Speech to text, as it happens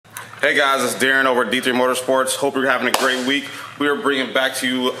Hey guys, it's Darren over at D3 Motorsports. Hope you're having a great week. We are bringing back to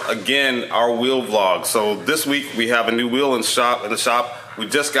you again our wheel vlog. So this week we have a new wheel in the shop. We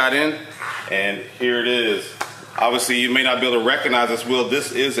just got in, and here it is. Obviously, you may not be able to recognize this wheel.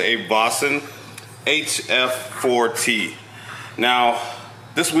 This is a Vossen HF4T. Now,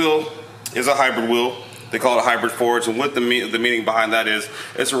 this wheel is a hybrid wheel. They call it a hybrid forged, and what the meaning behind that is,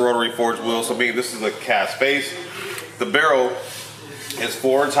 it's a rotary forged wheel. So meaning this is a cast base. The barrel is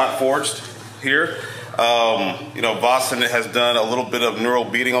forged, hot forged here. You know, Vossen has done a little bit of neural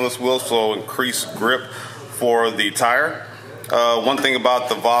beading on this wheel, so increased grip for the tire. One thing about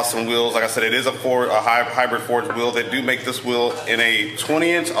the Vossen wheels, like I said, it is a hybrid forged wheel. They do make this wheel in a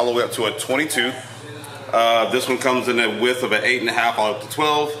 20-inch all the way up to a 22. This one comes in a width of an 8.5 all up to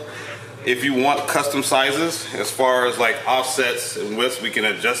 12. If you want custom sizes, as far as like offsets and widths, we can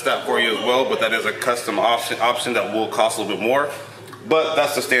adjust that for you as well, but that is a custom option that will cost a little bit more. But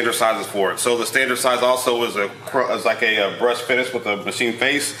that's the standard sizes for it. So the standard size also is like a brush finish with a machine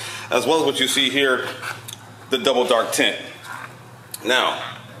face, as well as what you see here, the double dark tint. Now,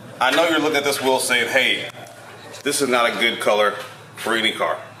 I know you're looking at this wheel saying, hey, this is not a good color for any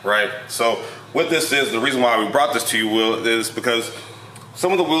car, right? So what this is, the reason why we brought this to you, Will, is because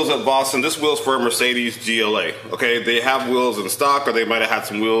some of the wheels at Vossen, this wheel's for a Mercedes GLA, okay? They have wheels in stock, or they might have had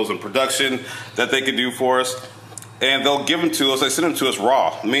some wheels in production that they could do for us. And they'll give them to us, they send them to us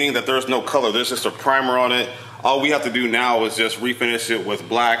raw, meaning that there's no color, there's just a primer on it. All we have to do now is just refinish it with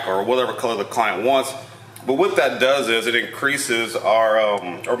black or whatever color the client wants. But what that does is it increases our,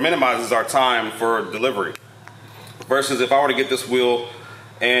 or minimizes our time for delivery. Versus if I were to get this wheel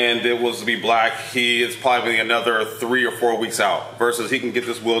and it was to be black, he is probably another 3 or 4 weeks out. Versus he can get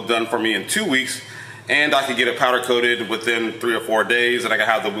this wheel done for me in 2 weeks, and I can get it powder coated within 3 or 4 days, and I can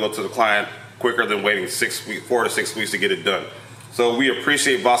have the wheel to the client quicker than waiting 4 to 6 weeks to get it done. So we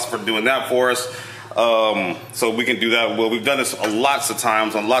appreciate Vossen for doing that for us. So we can do that. Well, we've done this lots of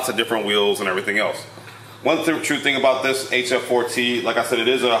times on lots of different wheels and everything else. One true thing about this HF4T, like I said, it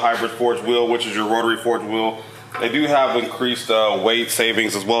is a hybrid forged wheel, which is your rotary forged wheel. They do have increased weight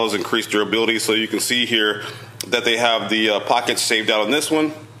savings as well as increased durability. So you can see here that they have the pockets shaved out on this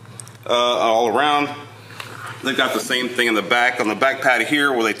one all around. They've got the same thing in the back, on the back pad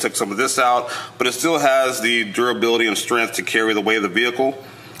here where they took some of this out, but it still has the durability and strength to carry the weight of the vehicle.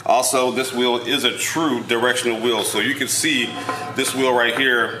 Also, this wheel is a true directional wheel, so you can see this wheel right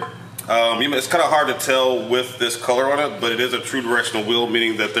here. It's kind of hard to tell with this color on it, but it is a true directional wheel,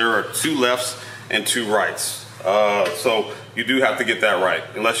 meaning that there are 2 lefts and 2 rights. So you do have to get that right,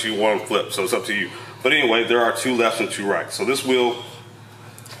 unless you want to flip, so it's up to you. But anyway, there are 2 lefts and 2 rights. So this wheel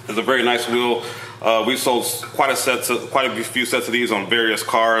is a very nice wheel. We sold quite a few sets of these on various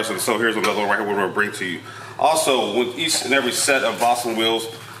cars, and so here's another one right here we're going to bring to you. Also, with each and every set of Vossen wheels,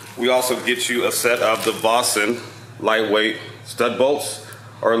 we also get you a set of the Vossen lightweight stud bolts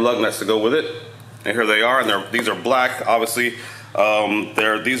or lug nuts to go with it. And here they are, and these are black, obviously.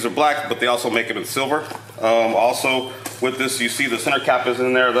 These are black, but they also make it in silver. Also, with this, you see the center cap is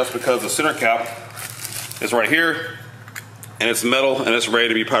in there. That's because the center cap is right here, and it's metal, and it's ready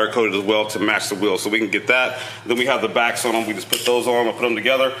to be powder coated as well to match the wheel. So we can get that. Then we have the backs on them. We just put those on and put them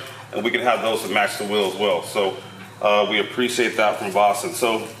together, and we can have those to match the wheel as well. So we appreciate that from Vossen.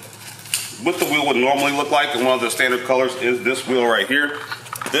 So what the wheel would normally look like, and one of the standard colors is this wheel right here.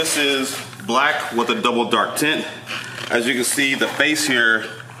 This is black with a double dark tint. As you can see, the face here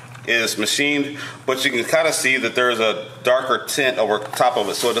is machined, but you can kind of see that there's a darker tint over top of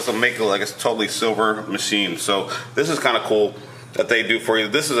it, so it doesn't make it like it's totally silver machined. So this is kind of cool that they do for you.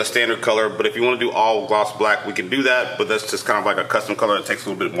 This is a standard color, but if you want to do all gloss black, we can do that, but that's just kind of like a custom color. It takes a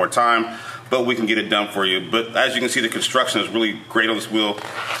little bit more time, but we can get it done for you. But as you can see, the construction is really great on this wheel.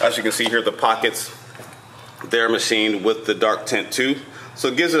 As you can see here, the pockets, they're machined with the dark tint too. So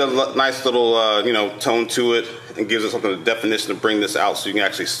it gives it a nice little tone to it, and gives it something of definition to bring this out so you can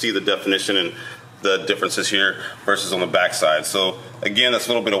actually see the definition and the differences here versus on the back side. So again, that's a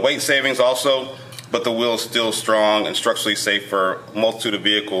little bit of weight savings also, but the wheel is still strong and structurally safe for a multitude of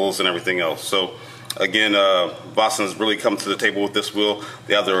vehicles and everything else. So again, Vossen has really come to the table with this wheel.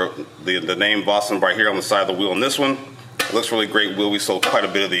 They have the name Vossen right here on the side of the wheel on this one. It looks really great wheel. We sold quite a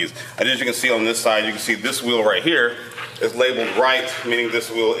bit of these. And as you can see on this side, you can see this wheel right here is labeled right, meaning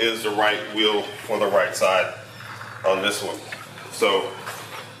this wheel is the right wheel for the right side on this one. So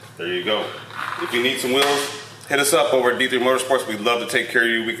there you go. If you need some wheels, hit us up over at D3 Motorsports. We'd love to take care of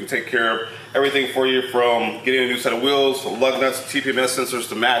you. We can take care of everything for you, from getting a new set of wheels, lug nuts, TPMS sensors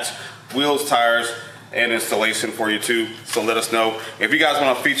to match wheels, tires, and installation for you too. So let us know. If you guys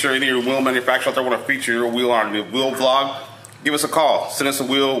want to feature any of your wheel manufacturers out there, want to feature your wheel on the wheel vlog, give us a call. Send us a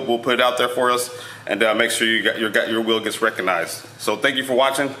wheel. We'll put it out there for us, and make sure your wheel gets recognized. So thank you for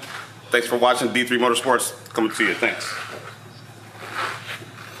watching. Thanks for watching D3 Motorsports coming to you. Thanks.